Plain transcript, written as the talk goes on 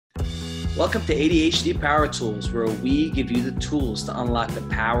Welcome to ADHD Power Tools, where we give you the tools to unlock the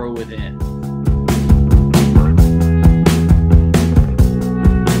power within.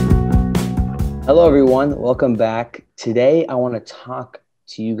 Hello, everyone. Welcome back. Today, I want to talk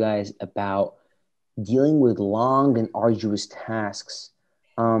to you guys about dealing with long and arduous tasks.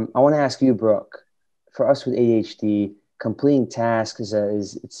 I want to ask you, Brooke, for us with ADHD, completing tasks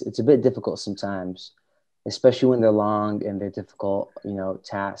is a bit difficult sometimes, especially when they're long and they're difficult,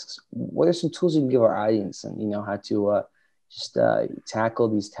 tasks. What are some tools you can give our audience and, how to tackle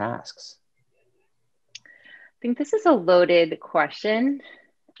these tasks? I think this is a loaded question.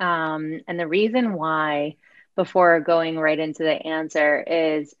 And the reason why, before going right into the answer,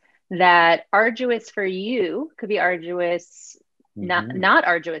 is that arduous for you could be arduous, not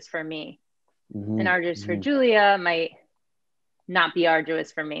arduous for me. And arduous for Julia might not be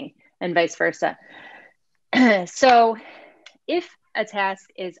arduous for me, and vice versa. So if a task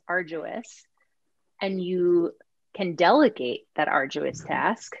is arduous and you can delegate that arduous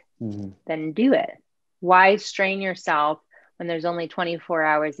task, then do it. Why strain yourself when there's only 24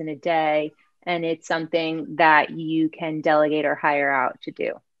 hours in a day and it's something that you can delegate or hire out to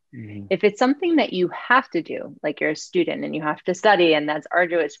do? If it's something that you have to do, like you're a student and you have to study and that's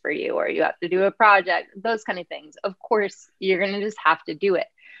arduous for you, or you have to do a project, those kind of things, of course, you're going to just have to do it.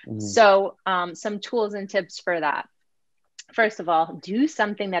 So some tools and tips for that. First of all, do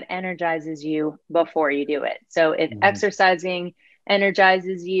something that energizes you before you do it. So if exercising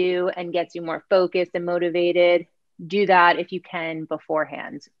energizes you and gets you more focused and motivated, do that if you can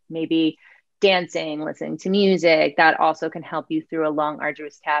beforehand. Maybe dancing, listening to music, that also can help you through a long,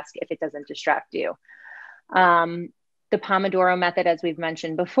 arduous task if it doesn't distract you. The Pomodoro method, as we've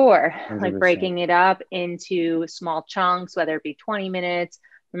mentioned before, 100%. Like breaking it up into small chunks, whether it be 20 minutes.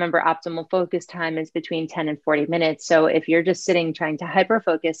 Remember, optimal focus time is between 10 and 40 minutes. So if you're just sitting trying to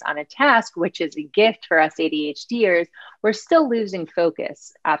hyper-focus on a task, which is a gift for us ADHDers, we're still losing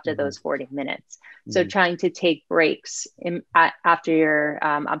focus after those 40 minutes. So trying to take breaks after your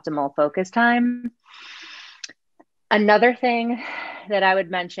optimal focus time. Another thing that I would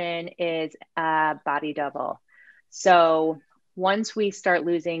mention is body double. So once we start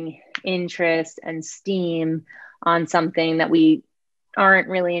losing interest and steam on something that we aren't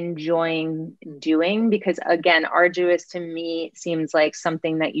really enjoying doing, because again, arduous to me seems like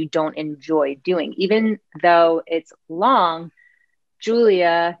something that you don't enjoy doing, even though it's long.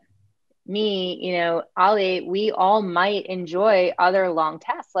 Julia, me, Ali, we all might enjoy other long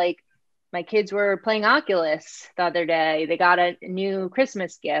tasks. Like my kids were playing Oculus the other day. They got a new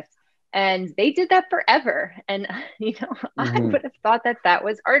Christmas gift and they did that forever. And, I would have thought that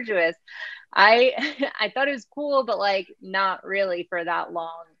was arduous. I thought it was cool, but like not really for that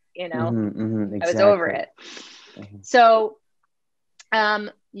long, Exactly. I was over it. So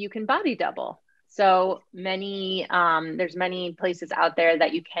you can body double. So there's many places out there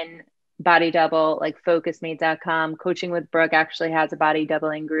that you can body double, like focusmate.com. Coaching with Brooke actually has a body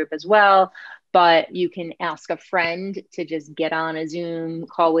doubling group as well, but you can ask a friend to just get on a Zoom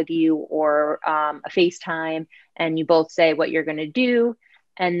call with you or a FaceTime, and you both say what you're going to do.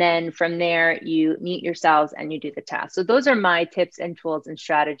 And then from there, you meet yourselves and you do the task. So those are my tips and tools and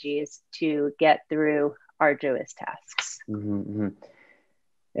strategies to get through arduous tasks. And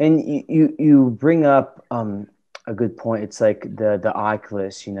you bring up a good point. It's like the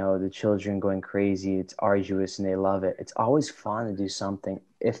Oculus, the children going crazy. It's arduous and they love it. It's always fun to do something,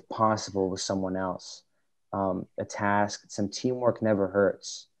 if possible, with someone else. A task, some teamwork never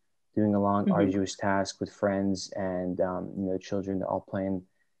hurts. Doing a long, arduous task with friends and, children all playing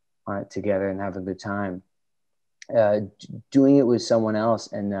on it together and having a good time. Doing it with someone else.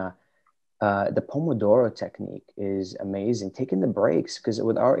 And the Pomodoro technique is amazing. Taking the breaks, because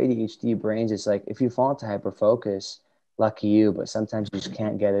with our ADHD brains, it's like if you fall into hyperfocus, lucky you, but sometimes you just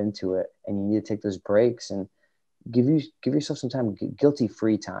can't get into it. And you need to take those breaks and give yourself some time,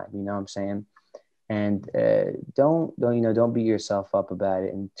 guilty-free time, you know what I'm saying? And don't beat yourself up about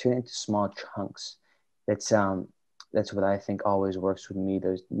it, and turn it into small chunks. That's what I think always works with me.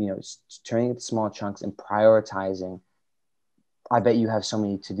 Those turning it into small chunks and prioritizing. I bet you have so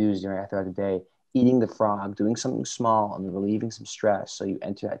many to-dos throughout the day. Eating the frog, doing something small, and relieving some stress, so you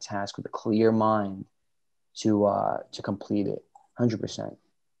enter that task with a clear mind to complete it. 100%.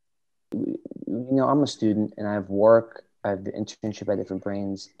 I'm a student, and I have work. I have the internship at different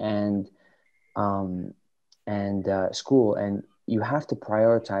brains, and school, and you have to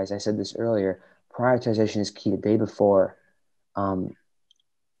prioritize. I said this earlier, prioritization is key. The day before,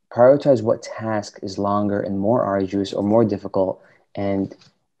 prioritize what task is longer and more arduous or more difficult, and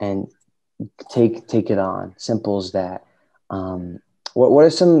take it on. Simple as that. What are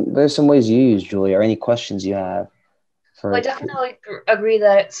some ways you use, Julie, or any questions you have Well, I for? definitely agree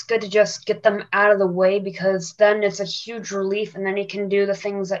that it's good to just get them out of the way, because then it's a huge relief, and then you can do the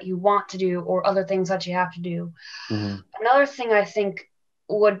things that you want to do or other things that you have to do. Mhm. Another thing I think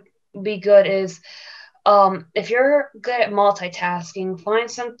would be good is, if you're good at multitasking, find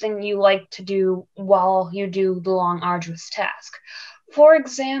something you like to do while you do the long, arduous task. For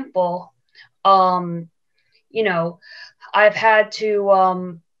example, um, you know, I've had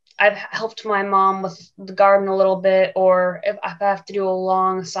to I've helped my mom with the garden a little bit, or if I have to do a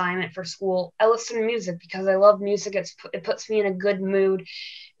long assignment for school, I listen to music because I love music. It puts me in a good mood.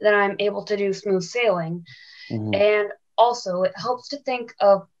 Then I'm able to do smooth sailing, Mhm. and also it helps to think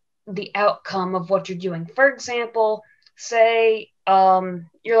of the outcome of what you're doing. For example, say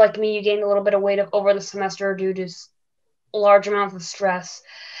you're like me, you gained a little bit of weight over the semester due to large amounts of stress,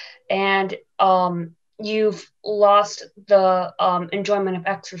 and you've lost the enjoyment of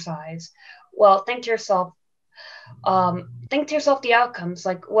exercise. Well, think to yourself the outcomes.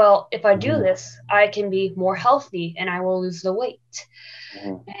 Like, well, if I do Mhm. this, I can be more healthy and I will lose the weight.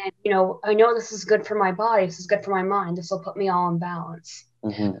 Mhm. And I know this is good for my body. This is good for my mind. This will put me all in balance.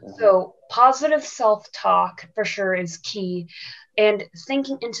 Mhm. Mhm. So positive self-talk for sure is key, and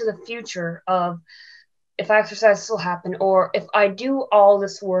thinking into the future of, if exercise will happen, or if I do all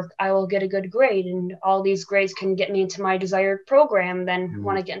this work, I will get a good grade, and all these grades can get me into my desired program. Then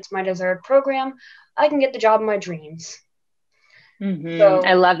when I Mhm. get into my desired program, I can get the job of my dreams. I So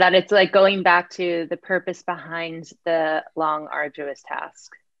love that. It's like going back to the purpose behind the long, arduous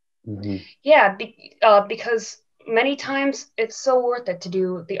task. Mhm. yeah, because many times it's so worth it to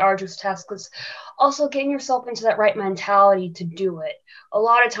do the arduous task. Because also getting yourself into that right mentality to do it. A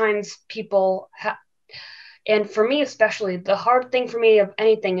lot of times and for me especially, the hard thing for me of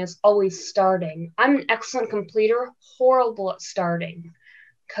anything is always starting. I'm an excellent completer, horrible at starting.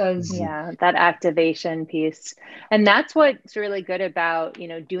 Because Mhm. Yeah, that activation piece. And that's what's really good about,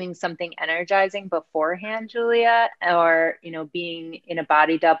 doing something energizing beforehand, Julia, or, being in a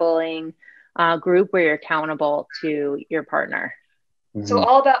body doubling group where you're accountable to your partner. so Mhm.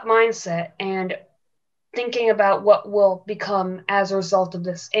 all about mindset and thinking about what will become as a result of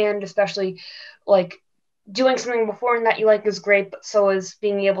this, and especially like doing something before and that you like is great, but so is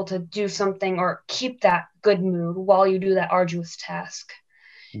being able to do something or keep that good mood while you do that arduous task,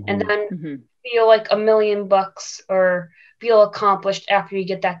 and Mhm. then Hmm. feel like $1,000,000 or feel accomplished after you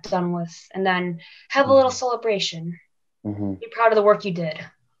get that done with, and then have a little Mhm. celebration. Mhm. Be proud of the work you did.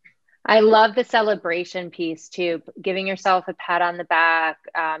 I love the celebration piece too, giving yourself a pat on the back,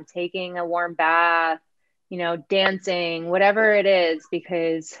 taking a warm bath, dancing, whatever it is,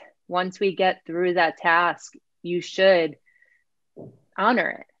 because once we get through that task, you should honor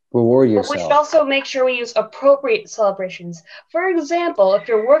it. Reward But we should yourself. also make sure we use appropriate celebrations. For example, if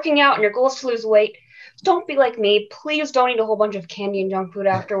you're working out and your goal is to lose weight, don't be like me. Please don't eat a whole bunch of candy and junk food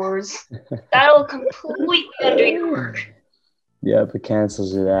afterwards. That'll completely undo your work. Yep, it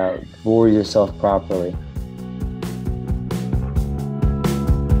cancels it out. Reward yourself properly.